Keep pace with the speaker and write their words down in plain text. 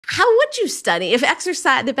How would you study? If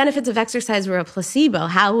the benefits of exercise were a placebo,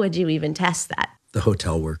 how would you even test that? The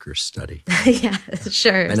hotel workers study. Yeah,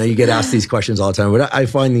 sure. I know you get asked these questions all the time, but I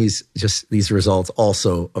find these results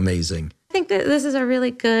also amazing. I think that this is a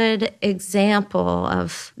really good example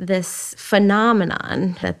of this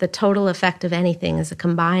phenomenon that the total effect of anything is a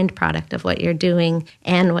combined product of what you're doing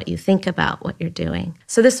and what you think about what you're doing.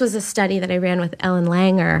 So this was a study that I ran with Ellen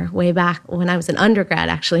Langer way back when I was an undergrad,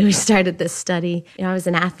 actually. We started this study. I was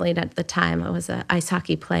an athlete at the time. I was an ice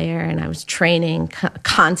hockey player, and I was training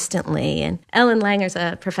constantly. And Ellen Langer's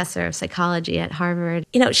a professor of psychology at Harvard.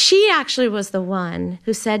 She actually was the one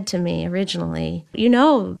who said to me originally,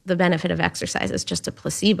 the benefit of exercise is just a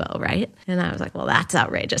placebo, right? And I was like, well, that's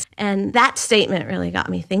outrageous. And that statement really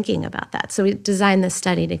got me thinking about that. So we designed this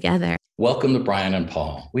study together. Welcome to Brian and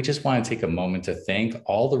Paul. We just want to take a moment to thank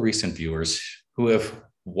all the recent viewers who have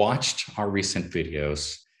watched our recent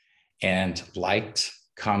videos and liked,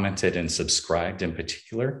 commented, and subscribed in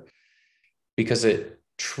particular, because it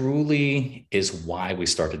truly is why we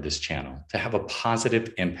started this channel, to have a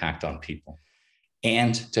positive impact on people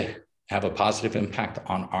and to have a positive impact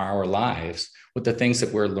on our lives with the things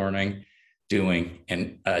that we're learning, doing,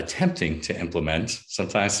 and attempting to implement,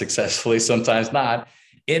 sometimes successfully, sometimes not,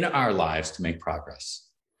 in our lives to make progress.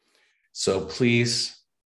 So please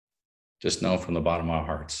just know from the bottom of our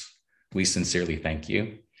hearts, we sincerely thank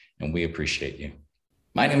you and we appreciate you.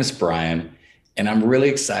 My name is Brian, and I'm really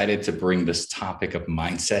excited to bring this topic of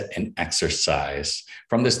mindset and exercise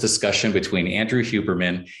from this discussion between Andrew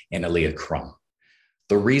Huberman and Alia Crum.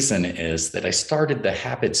 The reason is that I started the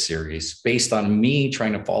Habit series based on me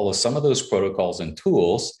trying to follow some of those protocols and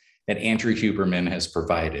tools that Andrew Huberman has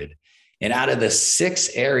provided. And out of the 6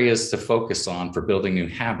 areas to focus on for building new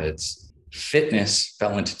habits, fitness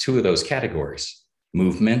fell into 2 of those categories,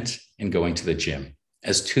 movement and going to the gym,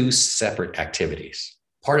 as 2 separate activities.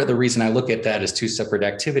 Part of the reason I look at that as 2 separate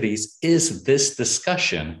activities is this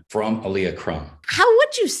discussion from Alia Crum. How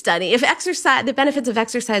would you study? If the benefits of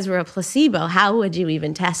exercise were a placebo, how would you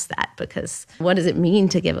even test that? Because what does it mean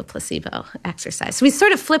to give a placebo exercise? So we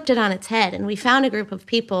sort of flipped it on its head, and we found a group of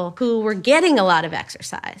people who were getting a lot of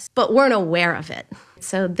exercise, but weren't aware of it.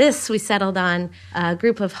 So we settled on a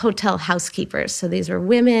group of hotel housekeepers. So these were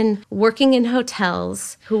women working in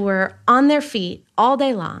hotels who were on their feet all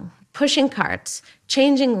day long, pushing carts,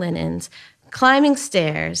 changing linens, climbing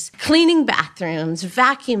stairs, cleaning bathrooms,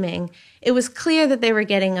 vacuuming. It was clear that they were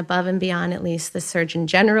getting above and beyond at least the Surgeon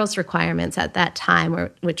General's requirements at that time,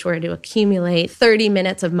 which were to accumulate 30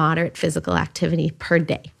 minutes of moderate physical activity per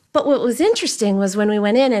day. But what was interesting was when we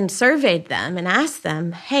went in and surveyed them and asked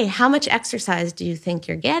them, hey, how much exercise do you think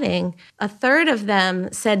you're getting? A third of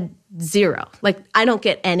them said 0. Like, I don't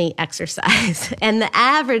get any exercise. And the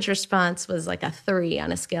average response was like a 3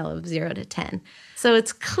 on a scale of 0 to 10. So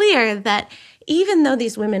it's clear that even though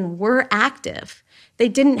these women were active, they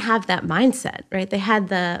didn't have that mindset, right? They had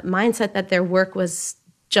the mindset that their work was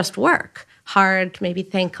just work. Hard, maybe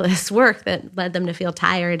thankless work that led them to feel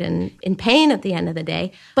tired and in pain at the end of the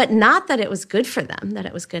day, but not that it was good for them, that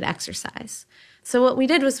it was good exercise. So what we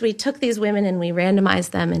did was we took these women and we randomized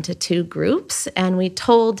them into 2 groups, and we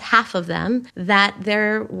told half of them that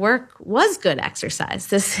their work was good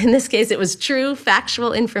exercise. In this case, it was true,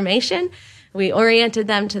 factual information. We oriented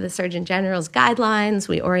them to the Surgeon General's guidelines.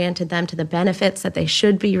 We oriented them to the benefits that they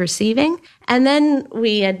should be receiving. And then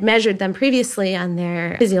we had measured them previously on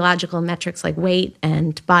their physiological metrics like weight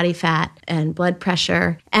and body fat and blood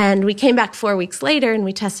pressure. And we came back 4 weeks later and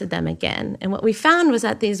we tested them again. And what we found was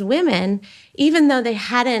that these women, even though they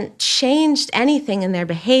hadn't changed anything in their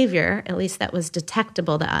behavior, at least that was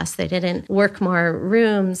detectable to us, they didn't work more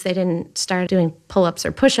rooms, they didn't start doing pull-ups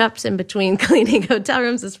or push-ups in between cleaning hotel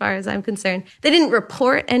rooms as far as I'm concerned. They didn't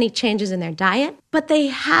report any changes in their diet, but they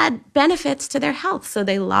had benefits to their health. So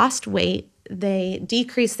they lost weight. They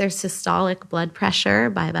decreased their systolic blood pressure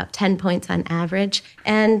by about 10 points on average,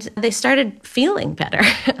 and they started feeling better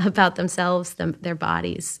about themselves, their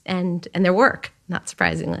bodies, and their work, not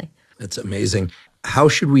surprisingly. That's amazing. How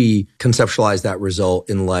should we conceptualize that result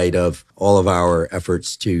in light of all of our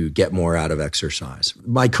efforts to get more out of exercise?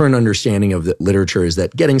 My current understanding of the literature is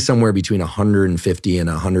that getting somewhere between 150 and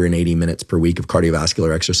 180 minutes per week of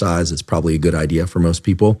cardiovascular exercise is probably a good idea for most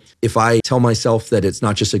people. If I tell myself that it's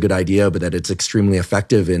not just a good idea, but that it's extremely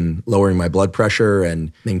effective in lowering my blood pressure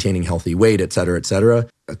and maintaining healthy weight, et cetera,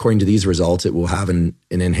 according to these results, it will have an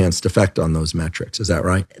enhanced effect on those metrics. Is that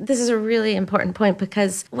right? This is a really important point,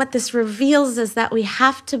 because what this reveals is that we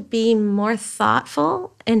have to be more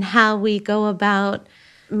thoughtful in how we go about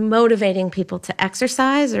motivating people to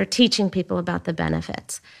exercise or teaching people about the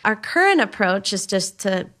benefits. Our current approach is just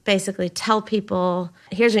to basically tell people,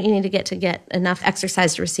 here's what you need to get enough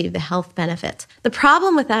exercise to receive the health benefits. The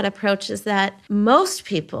problem with that approach is that most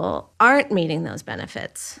people aren't meeting those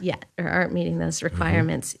benefits yet, or aren't meeting those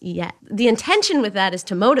requirements yet. The intention with that is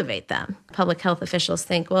to motivate them. Public health officials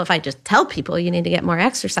think, well, if I just tell people you need to get more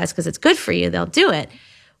exercise because it's good for you, they'll do it.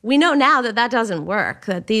 We know now that that doesn't work,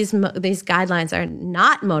 that these guidelines are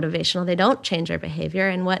not motivational. They don't change our behavior.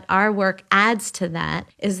 And what our work adds to that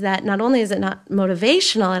is that not only is it not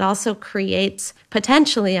motivational, it also creates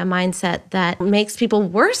potentially a mindset that makes people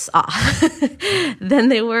worse off than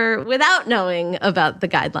they were without knowing about the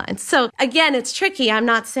guidelines. So again, it's tricky. I'm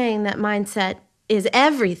not saying that mindset is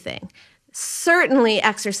everything. Certainly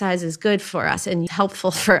exercise is good for us and helpful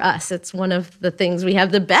for us. It's one of the things we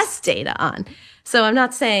have the best data on. So I'm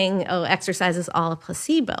not saying, oh, exercise is all a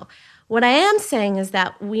placebo. What I am saying is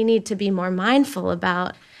that we need to be more mindful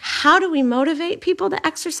about how do we motivate people to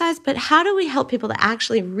exercise, but how do we help people to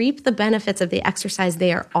actually reap the benefits of the exercise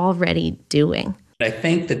they are already doing? I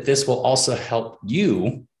think that this will also help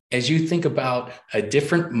you as you think about a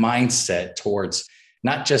different mindset towards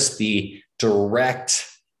not just the direct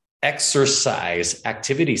exercise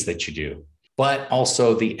activities that you do, but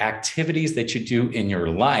also the activities that you do in your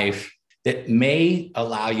life that may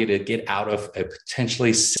allow you to get out of a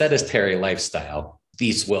potentially sedentary lifestyle.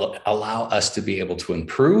 These will allow us to be able to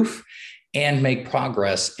improve and make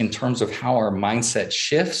progress in terms of how our mindset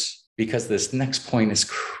shifts, because this next point is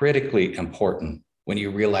critically important when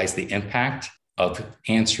you realize the impact of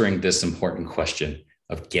answering this important question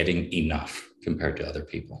of getting enough compared to other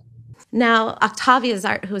people. Now, Octavia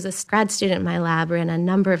Zart, who was a grad student in my lab, ran a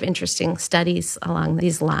number of interesting studies along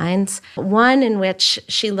these lines. One in which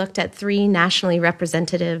she looked at 3 nationally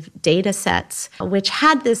representative data sets, which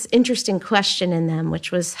had this interesting question in them,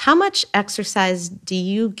 which was, how much exercise do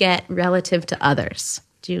you get relative to others?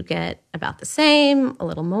 Do you get about the same, a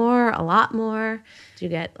little more, a lot more? Do you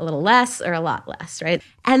get a little less or a lot less, right?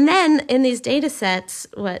 And then in these data sets,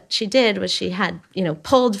 what she did was she had,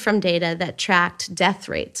 pulled from data that tracked death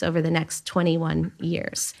rates over the next 21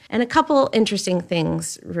 years. And a couple interesting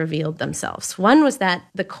things revealed themselves. One was that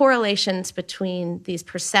the correlations between these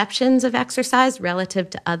perceptions of exercise relative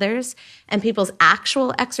to others and people's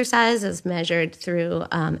actual exercise as measured through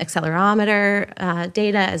accelerometer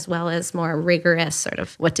data, as well as more rigorous sort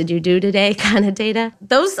of what did you do today kind of data,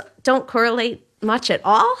 those don't correlate much at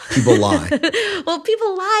all. People lie. Well,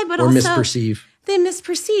 people lie, but or also misperceive. They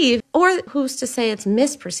misperceive. Or who's to say it's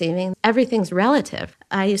misperceiving? Everything's relative.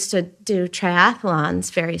 I used to do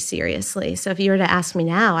triathlons very seriously. So if you were to ask me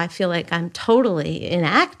now, I feel like I'm totally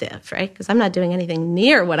inactive, right? Because I'm not doing anything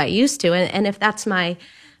near what I used to. And if that's my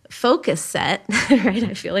focus set, right,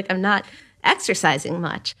 I feel like I'm not exercising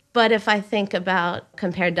much. But if I think about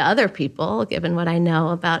compared to other people, given what I know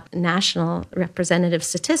about national representative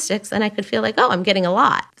statistics, then I could feel like, oh, I'm getting a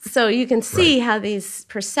lot. So you can see how these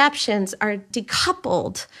perceptions are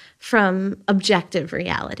decoupled from objective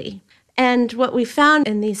reality. And what we found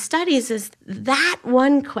in these studies is that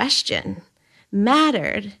one question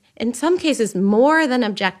mattered, in some cases more than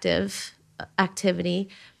objective activity,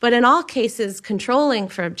 but in all cases controlling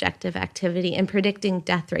for objective activity and predicting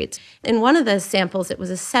death rates. In one of the samples, it was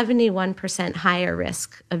a 71% higher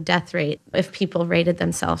risk of death rate if people rated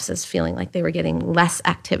themselves as feeling like they were getting less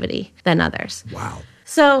activity than others. Wow.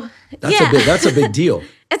 So, that's a big deal.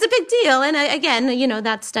 It's a big deal. And again,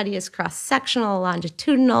 that study is cross-sectional,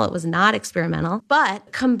 longitudinal. It was not experimental.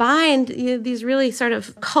 But combined, these really sort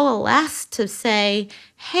of coalesced to say,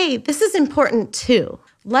 hey, this is important too.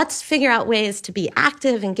 Let's figure out ways to be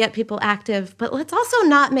active and get people active, but let's also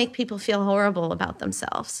not make people feel horrible about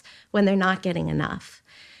themselves when they're not getting enough.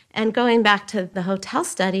 And going back to the hotel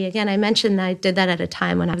study, again, I mentioned that I did that at a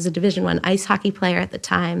time when I was a Division I ice hockey player at the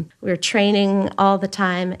time. We were training all the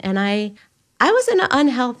time, and I was in an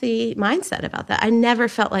unhealthy mindset about that. I never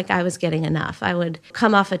felt like I was getting enough. I would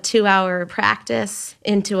come off a 2-hour practice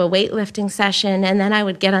into a weightlifting session, and then I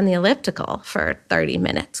would get on the elliptical for 30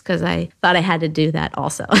 minutes because I thought I had to do that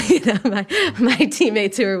also. My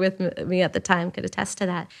teammates who were with me at the time could attest to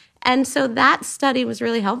that. And so that study was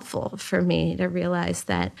really helpful for me to realize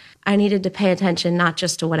that I needed to pay attention not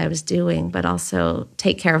just to what I was doing, but also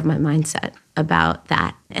take care of my mindset about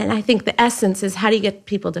that. And I think the essence is, how do you get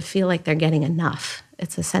people to feel like they're getting enough?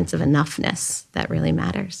 It's a sense of enoughness that really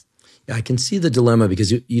matters. Yeah, I can see the dilemma,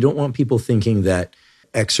 because you don't want people thinking that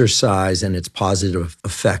exercise and its positive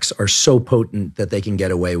effects are so potent that they can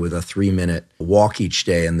get away with a 3-minute walk each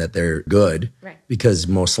day and that they're good, right? Because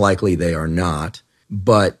most likely they are not.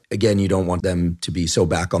 But again, you don't want them to be so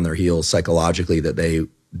back on their heels psychologically that they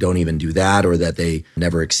don't even do that or that they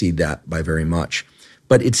never exceed that by very much.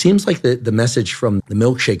 But it seems like the message from the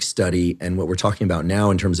milkshake study and what we're talking about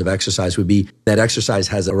now in terms of exercise would be that exercise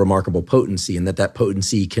has a remarkable potency and that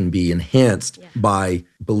potency can be enhanced by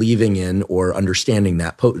believing in or understanding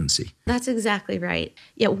that potency. That's exactly right.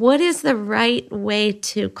 Yeah, what is the right way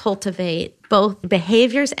to cultivate both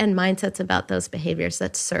behaviors and mindsets about those behaviors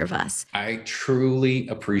that serve us? I truly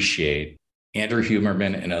appreciate Andrew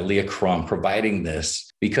Huberman and Alia Crum providing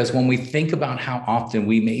this, because when we think about how often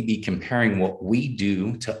we may be comparing what we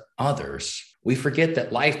do to others, we forget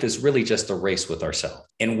that life is really just a race with ourselves.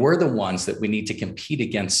 And we're the ones that we need to compete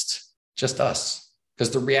against just us.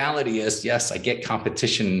 Because the reality is, yes, I get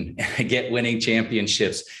competition, I get winning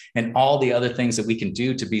championships and all the other things that we can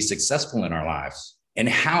do to be successful in our lives and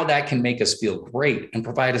how that can make us feel great and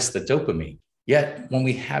provide us the dopamine. Yet when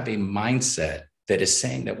we have a mindset that is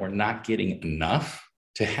saying that we're not getting enough,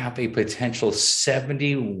 to have a potential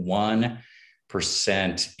 71%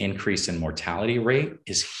 increase in mortality rate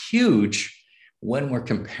is huge when we're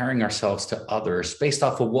comparing ourselves to others based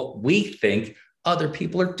off of what we think other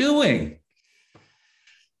people are doing.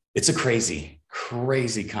 It's a crazy,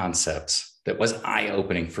 crazy concept that was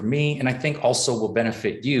eye-opening for me, and I think also will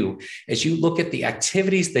benefit you as you look at the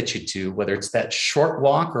activities that you do, whether it's that short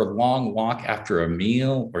walk or long walk after a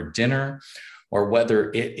meal or dinner, or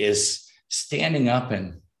whether it is standing up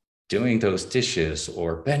and doing those dishes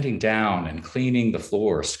or bending down and cleaning the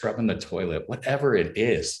floor, scrubbing the toilet, whatever it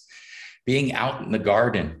is, being out in the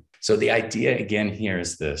garden. So the idea again here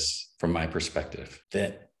is this, from my perspective,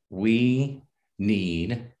 that we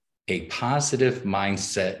need a positive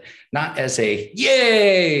mindset, not as a,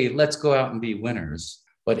 yay, let's go out and be winners,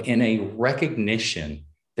 but in a recognition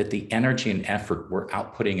that the energy and effort we're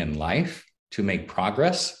outputting in life to make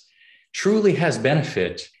progress truly has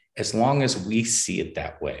benefit as long as we see it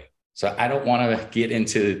that way. So I don't want to get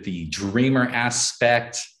into the dreamer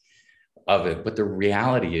aspect of it, but the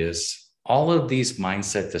reality is all of these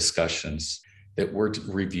mindset discussions that we're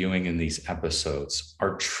reviewing in these episodes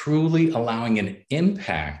are truly allowing an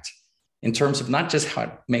impact in terms of not just how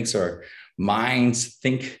it makes our minds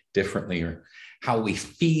think differently or how we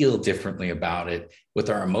feel differently about it with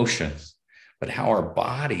our emotions, but how our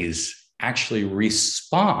bodies actually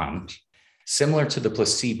respond similar to the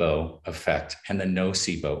placebo effect and the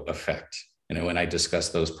nocebo effect. When I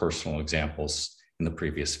discussed those personal examples in the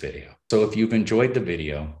previous video. So if you've enjoyed the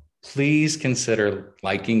video, please consider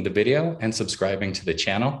liking the video and subscribing to the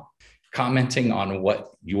channel, commenting on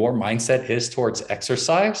what your mindset is towards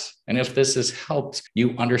exercise, and if this has helped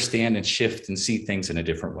you understand and shift and see things in a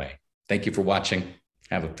different way. Thank you for watching.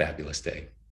 Have a fabulous day.